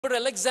Emperor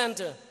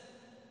Alexander,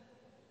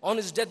 on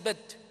his deathbed,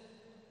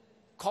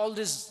 called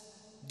his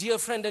dear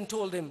friend and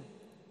told him,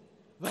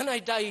 when I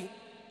die,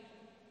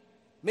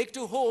 make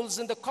 2 holes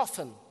in the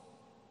coffin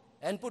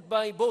and put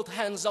my both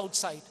hands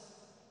outside.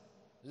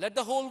 Let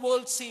the whole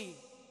world see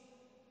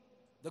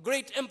the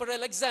great Emperor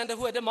Alexander,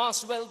 who had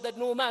amassed wealth that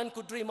no man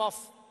could dream of.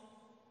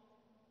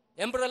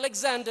 Emperor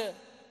Alexander,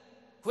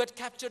 who had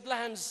captured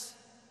lands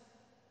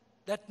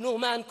that no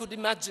man could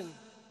imagine.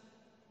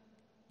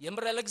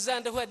 Emperor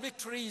Alexander, who had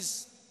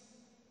victories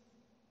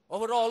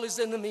over all his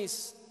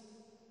enemies.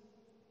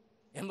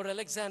 Emperor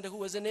Alexander, who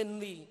was an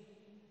enemy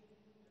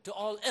to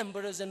all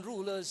emperors and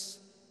rulers,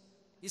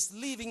 is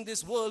leaving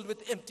this world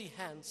with empty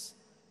hands.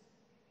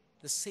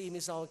 The same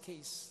is our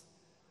case.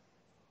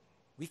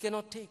 We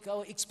cannot take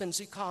our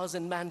expensive cars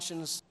and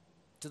mansions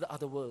to the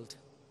other world,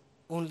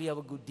 only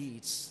our good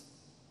deeds.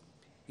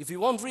 If we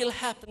want real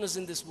happiness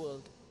in this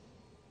world,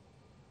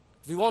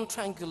 if we want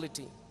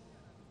tranquility,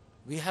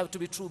 we have to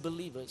be true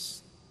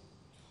believers.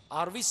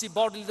 R.V.C.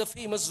 Bodley, the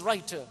famous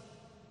writer,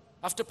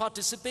 after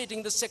participating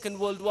in the Second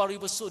World War, he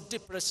was so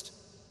depressed,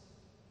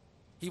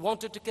 he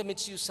wanted to commit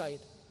suicide.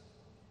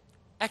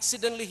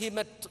 Accidentally, he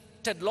met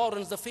Ted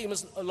Lawrence, the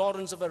famous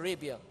Lawrence of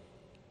Arabia.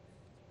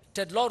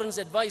 Ted Lawrence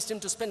advised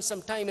him to spend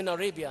some time in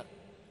Arabia.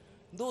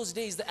 Those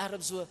days, the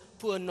Arabs were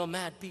poor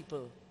nomad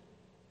people.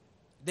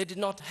 They did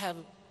not have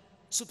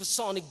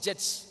supersonic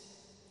jets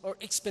or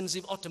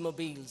expensive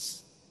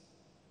automobiles.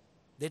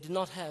 They did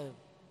not have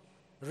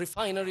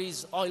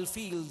refineries, oil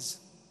fields,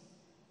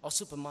 or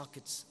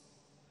supermarkets.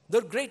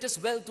 Their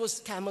greatest wealth was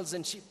camels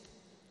and sheep.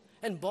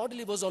 And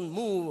Bodley was on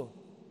move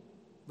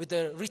with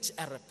a rich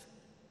Arab.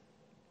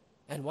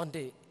 And one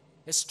day,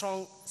 a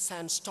strong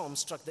sandstorm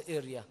struck the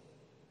area.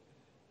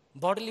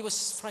 Bodley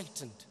was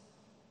frightened,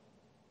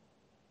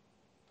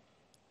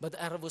 but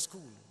the Arab was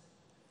cool.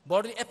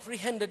 Bodley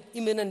apprehended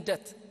imminent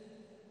death,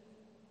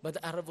 but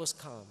the Arab was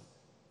calm.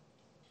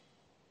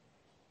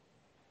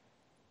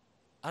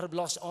 Arab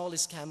lost all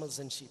his camels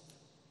and sheep.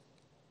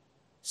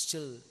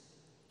 Still,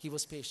 he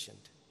was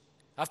patient.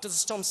 After the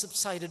storm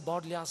subsided,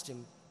 Bodley asked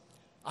him,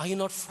 "Are you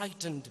not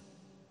frightened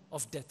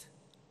of death?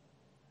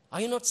 Are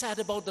you not sad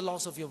about the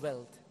loss of your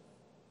wealth?"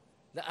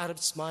 The Arab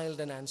smiled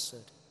and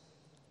answered,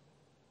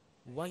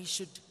 "Why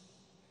should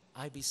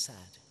I be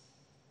sad?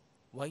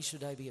 Why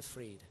should I be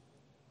afraid?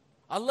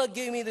 Allah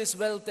gave me this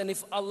wealth, and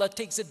if Allah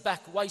takes it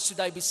back, why should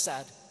I be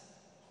sad?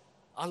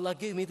 Allah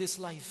gave me this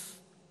life,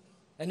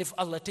 and if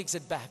Allah takes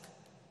it back,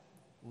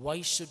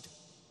 why should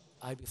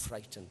I be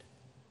frightened?"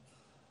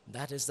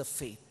 That is the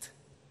faith.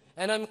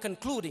 And I'm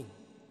concluding.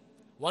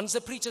 Once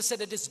the preacher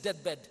said at his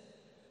deathbed,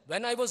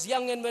 "When I was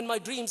young and when my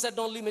dreams had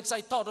no limits,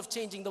 I thought of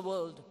changing the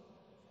world.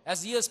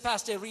 As years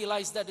passed, I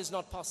realized that is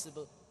not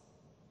possible.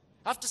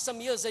 After some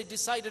years, I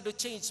decided to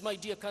change my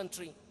dear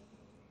country.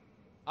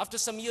 After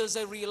some years,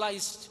 I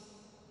realized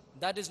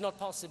that is not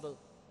possible.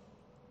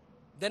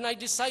 Then I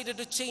decided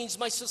to change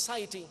my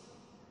society.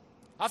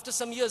 After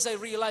some years, I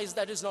realized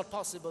that is not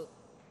possible.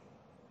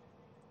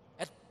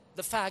 At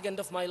the fag end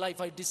of my life,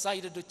 I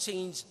decided to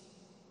change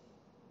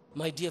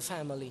my dear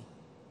family.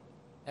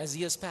 As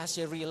years passed,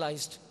 I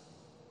realized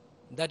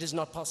that is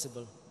not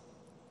possible.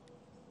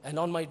 And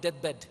on my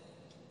deathbed,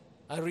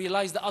 I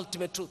realized the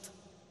ultimate truth.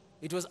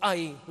 It was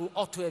I who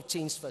ought to have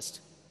changed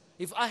first.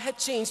 If I had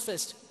changed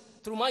first,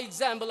 through my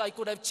example, I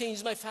could have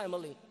changed my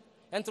family.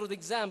 And through the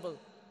example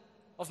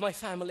of my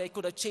family, I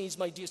could have changed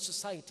my dear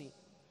society.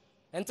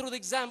 And through the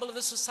example of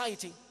the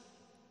society,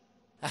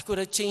 I could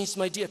have changed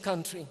my dear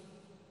country.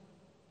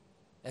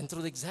 And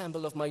through the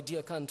example of my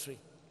dear country,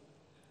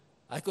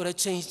 I could have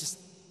changed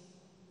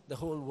the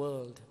whole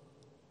world.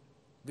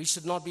 We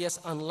should not be as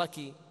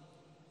unlucky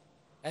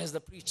as the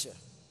preacher.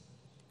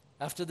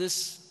 After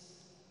this,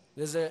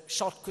 there's a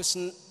short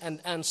question and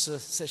answer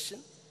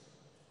session.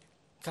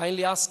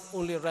 Kindly ask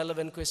only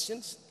relevant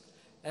questions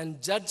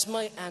and judge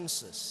my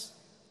answers.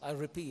 I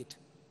repeat,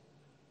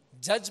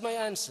 judge my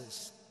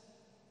answers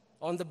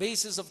on the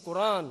basis of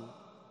Quran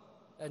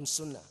and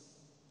Sunnah.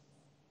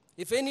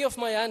 If any of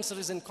my answer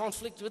is in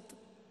conflict with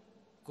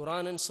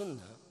Quran and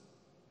Sunnah,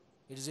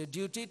 it is your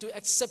duty to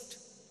accept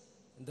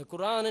the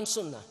Quran and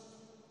Sunnah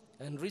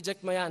and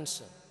reject my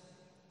answer.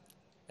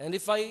 And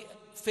if I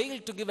fail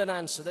to give an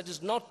answer, that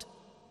is not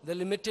the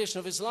limitation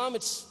of Islam,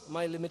 it's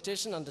my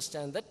limitation.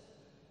 Understand that.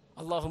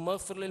 Allahumma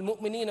ighfir lil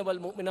mu'minina wal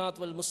mu'minat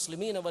wal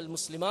muslimina wal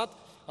muslimat.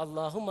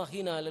 Allahumma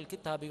hina alal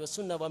kitabi wa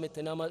sunnah wa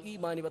mitina mal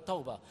imani wa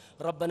tawbah.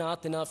 Rabbana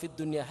atina fid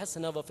dunya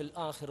hasana wa fil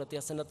akhirati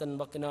hasanatan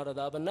wa qina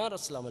adhaban nar.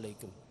 Assalamu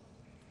alaikum.